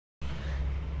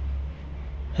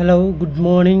Hello, good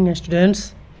morning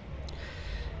students.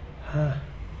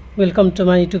 Welcome to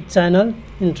my YouTube channel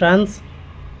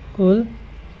EntranceKUL.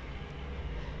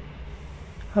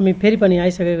 हामी फेरि पनि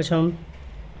आइसकेका छौं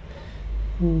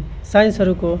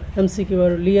साइन्सहरुको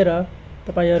MCQहरु लिएर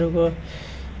तपाईहरुको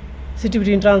CTEVT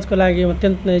इन्ट्रान्स को लागि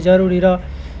अत्यन्त नै जरुरी र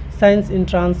साइन्स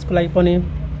इन्ट्रान्स को लागि पनि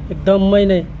एकदमै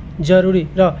नै जरुरी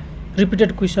र रिपिटेड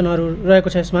क्वेशनहरु रहेको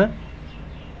छ यसमा।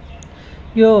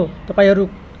 यो तपाईहरु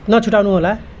नछुटाउनु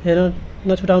होला, हेर्नु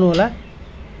नछुटाउनु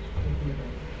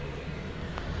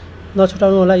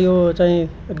होला, यो चाहिँ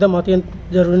एकदम अत्यन्त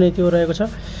जरुरी नै त्यो रहेको छ।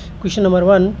 Question number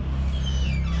 1,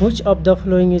 which of the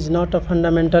following is not a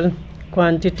fundamental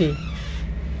quantity?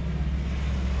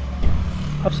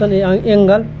 Option A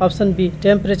angle, option B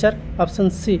temperature, option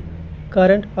C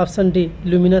current, option D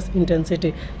luminous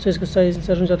intensity. So यसको सही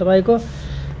आन्सर हुन्छ तपाईको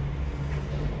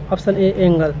option A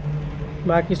angle।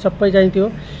 बाकी सबै चाहिँ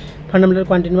त्यो फंडामेंटल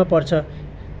क्वांटिटी में पर्छ।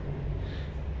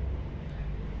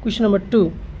 Question number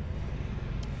 2,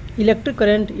 electric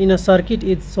current in a circuit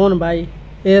is shown by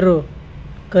arrow.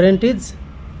 Current is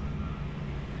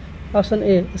option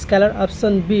A scalar,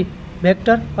 option B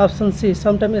vector, option C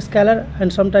sometimes scalar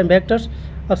and sometimes vectors,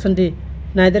 option D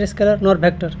neither scalar nor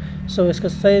vector. So यसको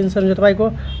सही answer हुन्छ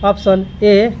तपाईको option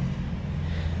A।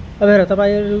 अब हेर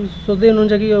तपाईहरु सोच्दै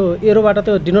हुनुहुन्छ कि यो एरोबाट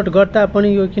त्यो डिनोट गर्दा पनि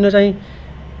यो किन चाहिँ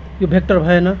यो भेक्टर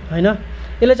भएन हैन।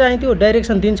 यसले चाहिँ त्यो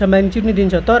डाइरेक्सन दिन्छ, म्याग्निट्युड नि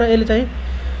दिन्छ, तर यसले चाहिँ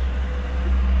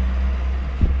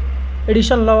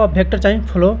एडिसन ल अफ भेक्टर चाहिँ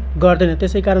फलो गर्दैन।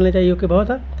 त्यसै कारणले चाहिँ यो के भयो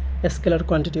त स्केलर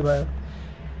क्वान्टिटी भयो।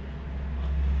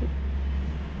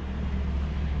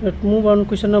 Let's move on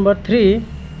question number 3,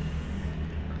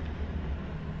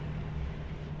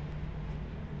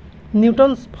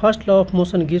 Newton's first law of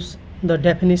motion gives the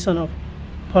definition of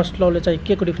first law ले चाहिँ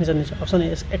के को डेफिनेसन दिन्छ? Option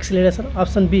A acceleration,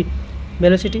 option be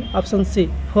velocity, option C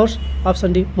force,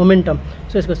 option D momentum.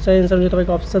 So यसको सही answer हुन्छ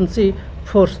तपाईको option C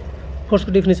force. Force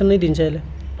को डेफिनेसन नै दिन्छ यसले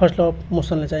फर्स्ट लॉ अफ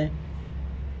मोशन ले चाहिँ।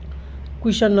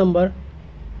 Question number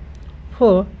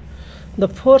 4, the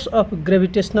force of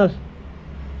gravitational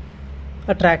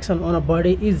attraction on a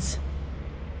body is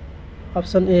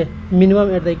option A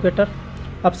minimum at the equator,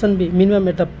 option B minimum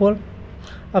at the pole,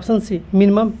 option C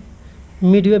minimum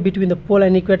midway between the pole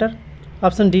and equator,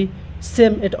 option D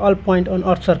same at all point on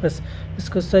earth surface.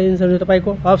 इसको सही answer हो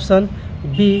तपाईको option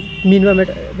be minimum at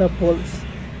the poles।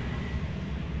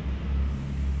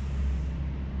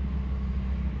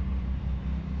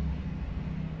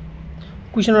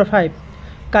 Question number 5,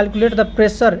 calculate the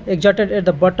pressure exerted at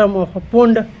the bottom of a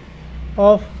pond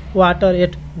of water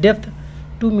at depth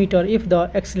 2 meter if the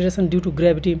acceleration due to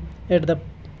gravity at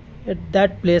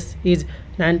that place is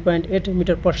 9.8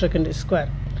 meter per second square.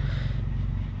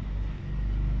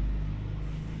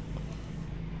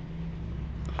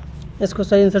 इसको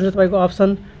सही answer है तपाईको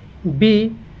option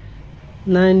be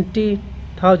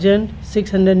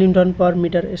 90,600 Newton per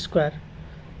metre square.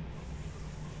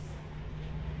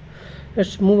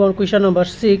 Let's move on question number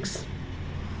 6,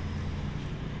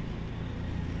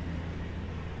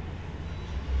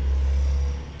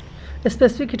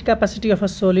 specific heat capacity of a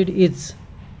solid is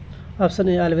option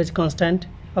A always constant,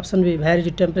 option B varies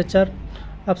with temperature,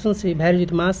 option C varies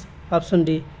with mass, option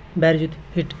D varies with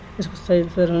heat। इसको सही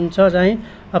answer हुन्छ चाहिँ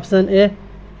option A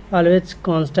always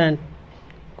constant।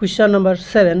 Question number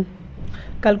 7,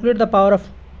 calculate the power of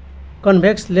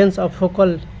convex lens of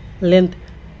focal length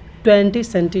 20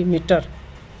 centimeter,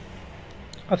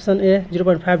 option A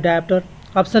 0.5 diopter,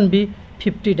 option B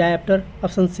 50 diopter,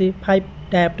 option C 5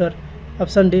 diopter,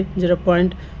 option D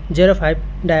 0.05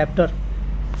 diopter।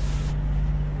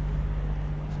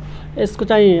 यसको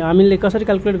चाहिँ हामीले कसरी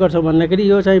calculate गर्छौं भन्दाखेरि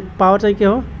यो चाहिँ पावर चाहिँ के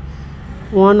हो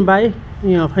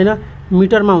 1/f हैन,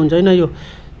 मिटरमा हुन्छ हैन यो।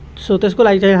 सो त्यसको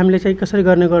लागि चाहिँ हामीले चाहिँ कसरी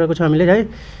गर्ने गरेको छ हामीले चाहिँ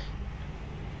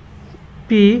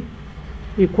P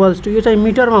इक्वल्स टु यो चाहिँ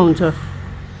मिटरमा हुन्छ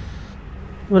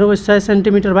बराबर 100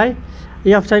 सेन्टिमिटर बाइ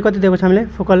f चाहिँ कति दिएको छ हामीले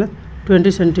फोकल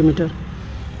 20 सेन्टिमिटर।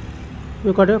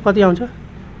 यो कट्यो कति आउँछ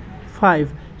 5।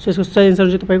 सो यसको सही आन्सर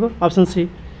चाहिँ तपाईको option C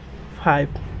 5।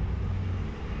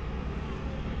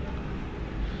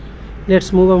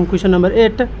 Let's move on question number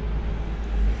 8,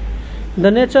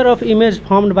 the nature of image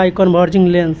formed by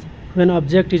converging lens when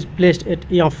object is placed at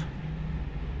f.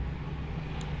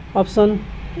 Option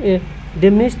A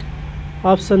diminished,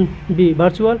 option B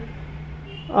virtual,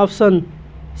 option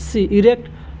C erect,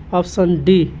 option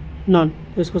D none।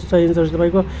 इसको सही answer है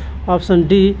तपाईको option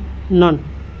D none।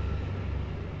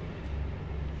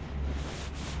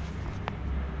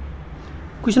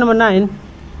 Question number 9,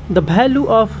 the value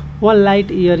of 1 light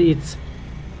year is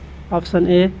option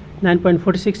A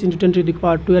 9.46 into 10 to the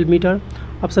power 12 meter,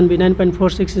 option B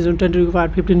 9.46 into 10 to the power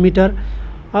 15 meter,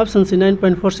 Option C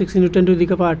 9.46 into 10 to the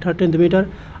power 13th meter.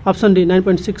 Option D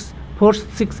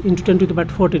 9.646 into 10 to the power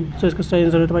 14. So इसका सही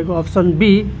answer है तुम्हारे को option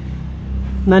be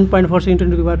 9.46 into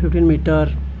 10 to the power 15 meter.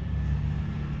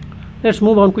 Let's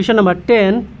move on. Question number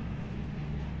 10.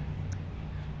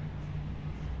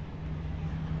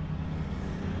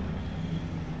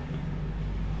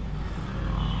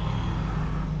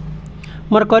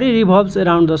 Mercury revolves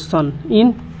around the sun in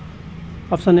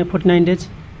option A 49 days,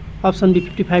 option B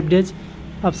 55 days,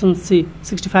 option C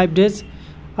 65 days,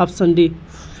 option D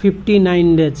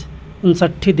 59 days.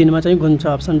 59 दिन में चाहिए घुम्छ.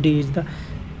 Option D is the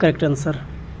correct answer.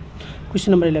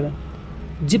 Question number 11.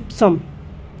 Gypsum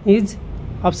is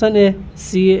option A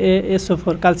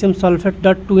CaSO4 calcium sulfate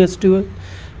 .2H2O,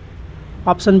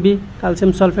 option B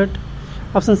calcium sulfate,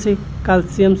 option C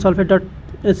calcium sulfate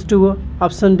 .H2O,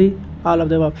 option D all of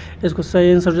the above. इसको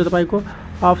सही answer जो तपाईको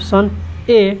option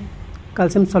A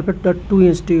calcium sulphate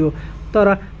 .2H2O.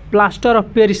 तर plaster of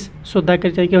Paris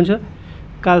सोध्दाखेरि चाहिँ के हुन्छ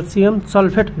calcium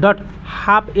sulphate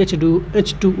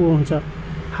 .12H2O हुन्छ,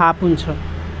 हाफ हुन्छ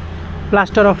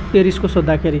प्लास्टर अफ पेरिस को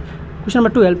सोध्दाखेरि. Question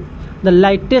number 12. The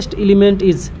lightest element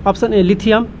is option A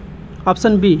lithium,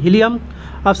 option be helium,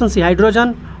 option C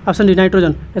hydrogen, option D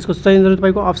nitrogen. इसको सही आंसर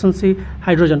तपाईको option C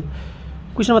hydrogen.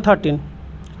 Question number 13.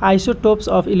 Isotopes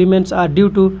of elements are due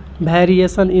to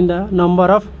variation in the number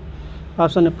of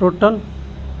option A proton,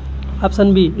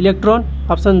 option B electron,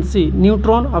 option C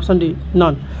neutron, option D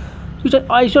none. यो चाहिँ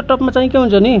isotope में चाहिँ के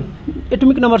हुन्छ नि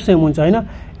एटमिक नंबर सेम हुन्छ हैन.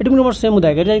 Atomic number same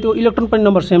हुँदाखेरि चाहिँ त्यो इलेक्ट्रोन पनि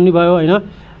नंबर सेम नि भयो हैन.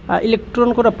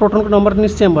 इलेक्ट्रोन को र प्रोटोन को नंबर नि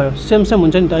सेम भयो, सेम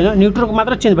हुन्छ नि त हैन. न्यूट्रन को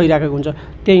मात्र चेन्ज भइराखेको हुन्छ,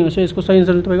 त्यही हो. सो यसको सही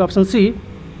आन्सर तपाईको option C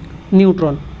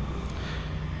nutrient.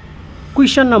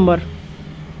 Question number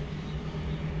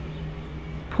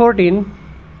 14.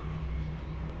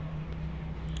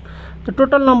 The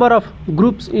total number of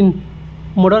groups in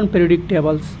modern periodic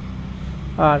tables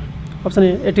are option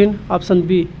A 18, option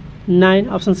B 9,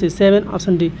 option C 7,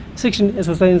 option D 16.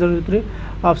 इसका सही answer 3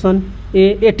 option A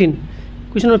 18.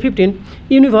 Question number 15.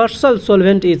 Universal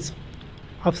solvent is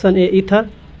option A ether,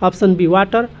 option B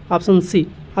water, option C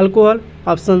alcohol,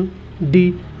 option D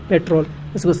petrol.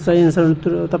 इसको सही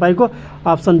answer तपाईको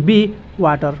option B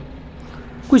water.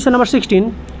 Question number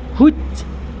 16. Which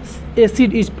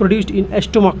acid is produced in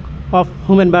stomach of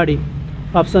human body?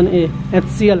 Option A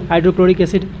HCl hydrochloric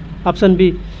acid, option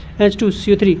B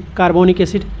H2CO3 carbonic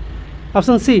acid,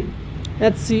 option C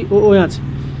HCOOH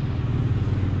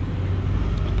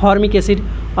formic acid,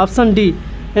 option D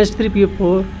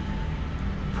H3PO4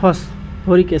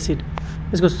 phosphoric acid.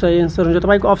 इसको सही answer हुन्छ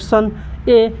तपाईको option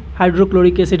A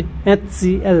hydrochloric acid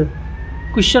HCl.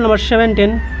 Question number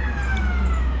 17.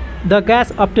 The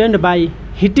gas obtained by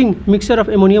heating mixture of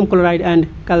ammonium chloride and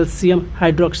calcium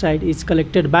hydroxide is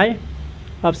collected by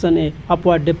option A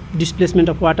upward displacement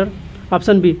of water,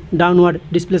 option B downward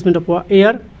displacement of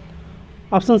air,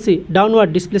 option C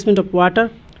downward displacement of water,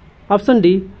 option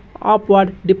D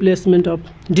upward displacement of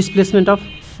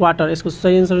water. इसको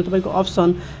सही answer तपाईको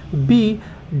option B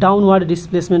downward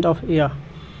displacement of air.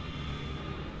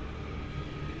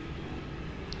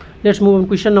 Let's move on.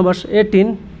 Question number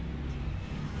 18.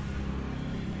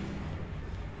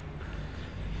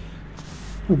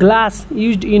 Glass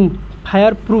used in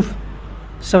fireproof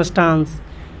substance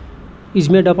is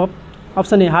made up of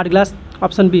option A hard glass,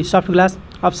 option B soft glass,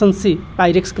 option C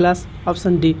pyrex glass,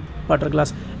 option D water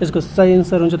glass. इसको सही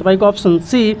answer हुन्छ तपाईको option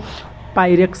C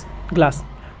pyrex glass.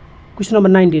 Question number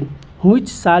 19. Which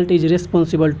salt is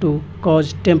responsible to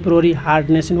cause temporary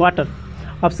hardness in water?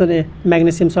 Option A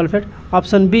magnesium sulfate,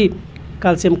 option B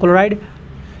calcium chloride,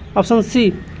 option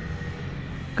C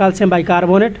calcium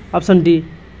bicarbonate, option D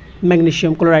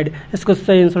magnesium chloride. इसको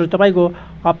सही answer तपाईको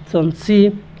option C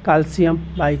calcium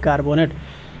bicarbonate.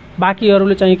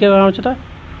 बाकीहरुले चाहिँ के गराउँछ त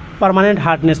permanent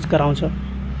hardness गराउँछ.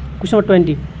 Question number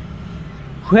 20.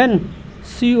 When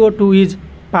CO2 is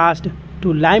passed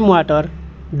to lime water,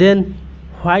 then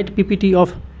white PPT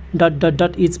of ...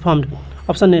 is formed.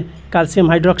 Option A calcium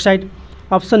hydroxide,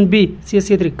 option B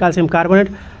CaCO3 calcium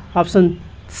carbonate, option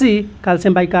C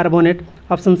calcium bicarbonate,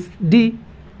 option D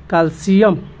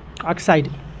calcium oxide.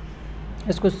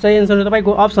 इसको सही answer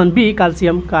तपाईको option be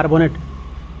calcium carbonate.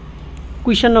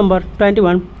 Question number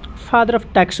 21. Father of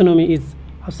taxonomy is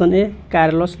option A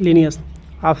Carlos Linnaeus,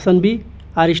 option be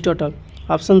Aristotle,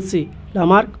 option C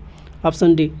Lamarck,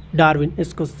 option D Darwin.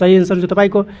 इसको सही answer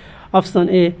तपाईको option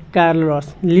A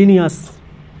Carlos Linnaeus.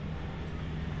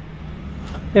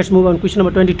 Let's move on. Question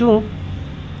number 22.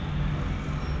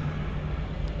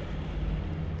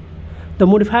 The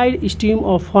modified stem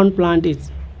of fern plant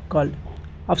is called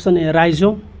option A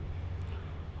rhizome,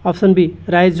 option B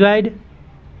rhizoid,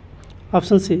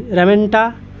 option C ramenta,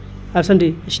 option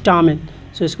D stamen.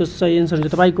 So यसको सही answer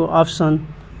हुन्छ तपाईको option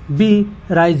be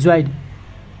rhizoid.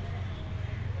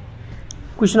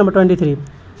 Question number 23,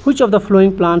 which of the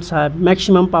following plants have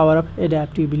maximum power of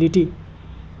adaptability?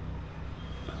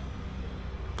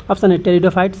 Option A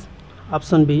pteridophytes,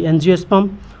 option B angiosperm,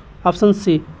 option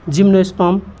C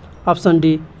gymnosperm, option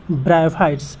D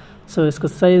bryophytes। So यसको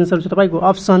सही answer हुन्छ तपाईको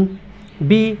option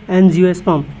be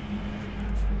angiosperm.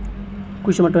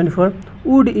 Question number 24,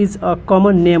 wood is a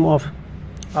common name of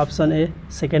option A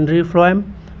secondary phloem,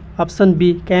 option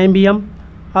B cambium,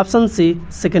 option C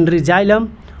secondary xylem,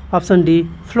 option D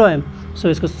phloem। So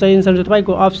यसको सही answer हुन्छ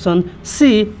तपाईको option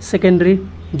C secondary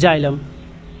xylem.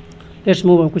 Let's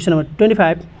move on question number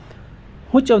 25,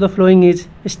 which of the following is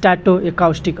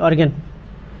स्ट्याटोएकाउस्टिक organ?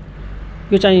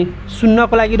 यो चाहिँ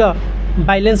सुन्नको लागि र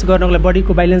बाइलेन्स गर्नको लागि,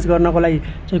 बडीको बाइलेन्स गर्नको लागि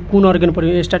चाहिँ कुन अर्गन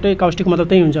पर्यो? स्ट्याटोएकाउस्टिक मतलब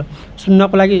त्यही हुन्छ,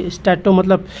 सुन्नको लागि स्ट्याटो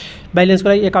मतलब बाइलेन्सको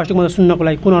लागि, एकाउस्टिक मतलब सुन्नको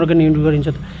लागि कुन अर्गन युज गरिन्छ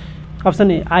त?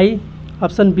 Option A I,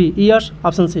 option be years,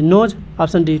 option C knows,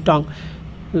 option D tongue.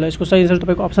 ल यसको सही आन्सर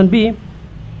तपाईको अप्सन बी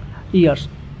इयर्स।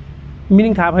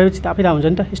 मिनिङ थाहा भएपछि त आफै थाहा हुन्छ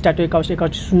नि त, स्ट्याटोएकाउस्टिक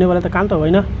सुन्नेवाला त कान त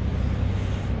होइन।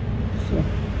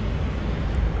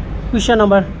 Question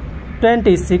number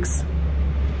 26,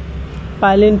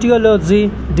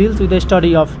 paleontology deals with the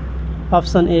study of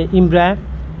option A embryo,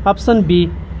 option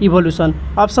B evolution,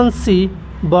 option C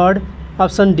bird,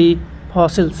 option D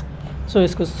fossils। So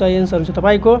यसको सही आन्सर हुन्छ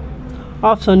तपाईको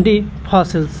option D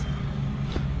fossils।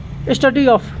 Study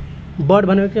of bird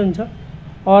भनेको के हुन्छ?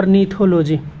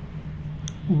 अर्निथोलोजी।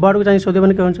 बर्डको चाहिँ सोध्यो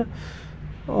भने के हुन्छ?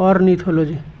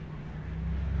 अर्निथोलोजी।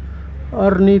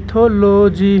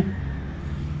 अर्निथोलोजी।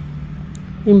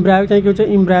 इम्ब्रायो चाहिँ के हुन्छ?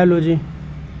 इम्ब्रायोलोजी।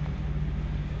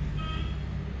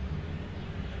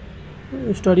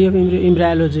 Study of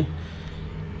इम्ब्रायोलोजी।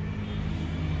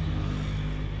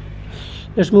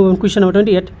 Let's move on question number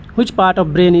 28, which part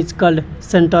of brain is called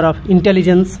center of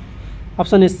intelligence?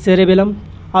 Option A cerebellum,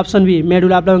 option be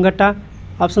medulla oblongata,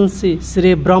 option C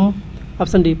cerebrum,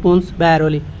 option D पोन्स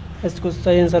बैरोली। यसको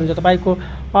सही आन्सर हुन्छ तपाईको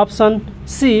अप्सन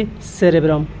सी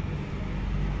सेरेब्रम।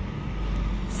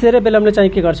 सेरेबेलमले चाहिँ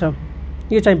के गर्छ?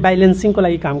 यो चाहिँ बाइलेन्सिङको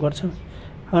लागि काम गर्छ,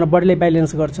 हाम्रो बडीले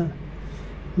बाइलेन्स गर्छ,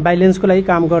 बाइलेन्सको लागि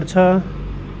काम गर्छ।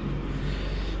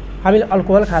 हामीले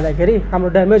अल्कोहल खाँदाखेरि हाम्रो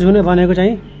ड्यामेज हुने भनेको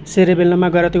चाहिँ सेरेबेलममा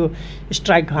गएर त्यो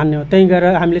स्ट्राइक हान्ने हो, त्यही गएर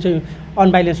हामीले चाहिँ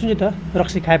अनबाइलेन्स हुन्छ त,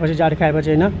 रक्सी खाएपछि जाड खाएपछि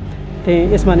होइन,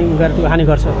 त्यही यसमा नि गएर त्यो हानि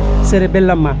गर्छ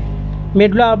सेरेबेलममा।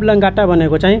 मेडुला ऑब्लांगेटा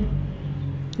भनेको चाहिँ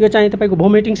यो चाहिँ तपाईको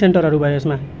भोमिटिङ सेन्टरहरू भयो,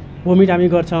 यसमा भोमिट हामी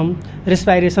गर्छौँ,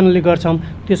 रेस्पाइरेसनले गर्छौँ,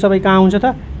 त्यो सबै कहाँ हुन्छ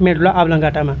त? Medulla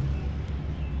ऑब्लांगेटामा।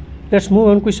 Let's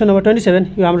move on question number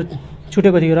 27, यो हाम्रो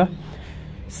छुटेको थियो र।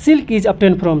 Silk is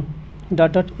obtain from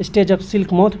dot dot stage of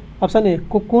silk moth. Option A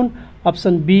cocoon,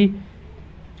 option be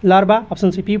larva,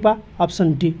 option C pupa,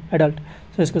 option D adult.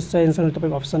 So यसको सही आन्सर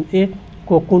तपाईको अप्सन ए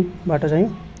कोकुनबाट चाहिँ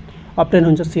obtain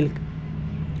हुन्छ silk.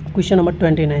 Question number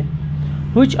 29,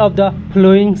 which of the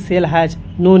following cell has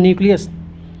no nucleus?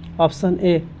 Option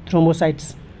A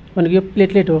thrombocytes भनेको यो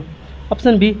platelet हो,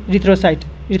 option be रिथ्रोसाइट,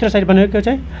 रिथ्रोसाइट भनेको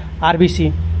चाहिँ आरबीसी,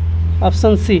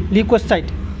 अप्सन सी ल्युकोसाइट,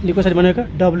 ल्युकोसाइट भनेको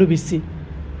डब्ल्युबीसी,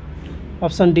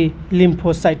 अप्सन डी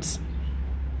लिम्फोसाइट्स।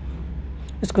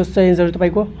 यसको सही आन्सर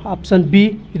तपाईको अप्सन बी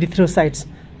रिथ्रोसाइट्स,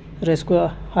 र यसको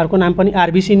अर्को नाम पनि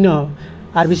आरबीसी न हो,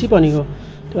 आरबीसी पनि हो,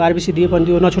 त्यो आरबीसी दिए पनि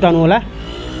त्यो नछुटाउनु होला,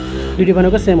 दुईटै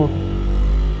भनेको सेम हो।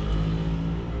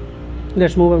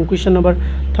 Let's move on question number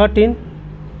 13,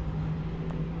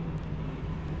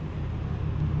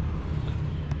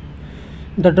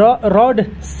 the rod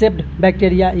shaped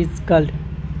bacteria is called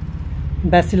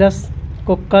bacillus,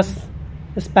 coccus,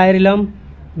 spirillum,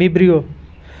 vibrio।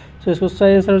 So यसको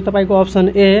सही आन्सर तपाईको अप्सन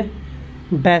ए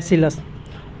ब्यासिलस।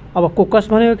 अब कोकस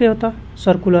भनेको के हो त?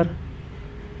 सर्कुलर,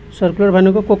 सर्कुलर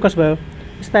भनेको कोकस भयो,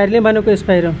 स्पाइरलियम भनेको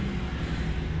स्पाइरम,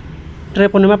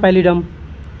 ट्रेपोनेमा पाइलिडम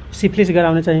सिफ्लिस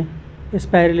गराउने चाहिँ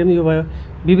स्पाइरलियम यो भयो,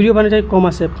 भिब्रियो भने चाहिँ कोमा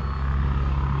सेप,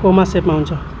 कोमा सेपमा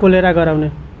हुन्छ, कोलेरा गराउने,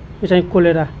 यो चाहिँ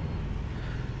कोलेरा,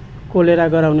 कोलेरा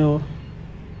गराउने हो।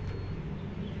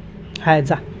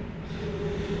 हायजा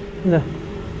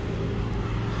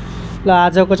ल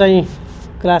आजको चाहिँ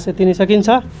क्लास यति नै सकिन्छ,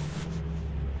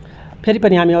 फेरि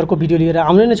पनि हामी अर्को भिडियो लिएर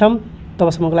आउने नै छौँ।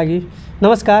 तबसम्मको लागि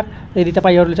नमस्कार। यदि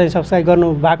तपाईहरुले चाहिँ सब्स्क्राइब गर्नु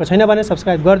भएको छैन भने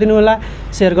सब्स्क्राइब गरिदिनु होला,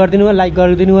 शेयर गरिदिनु होला, लाइक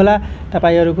गरिदिनु होला।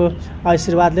 तपाईहरुको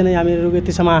आशीर्वादले नै हामीहरु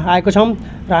यतिसम्म आएको छौँ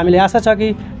र हामीले आशा छ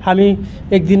कि हामी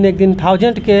एक दिन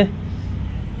 1000K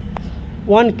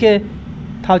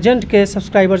 1000K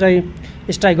सब्स्क्राइबर चाहिँ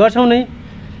स्ट्राइक गर्छौँ नै।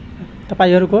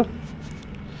 तपाईहरुको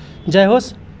जय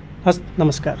होस्।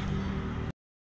 नमस्कार।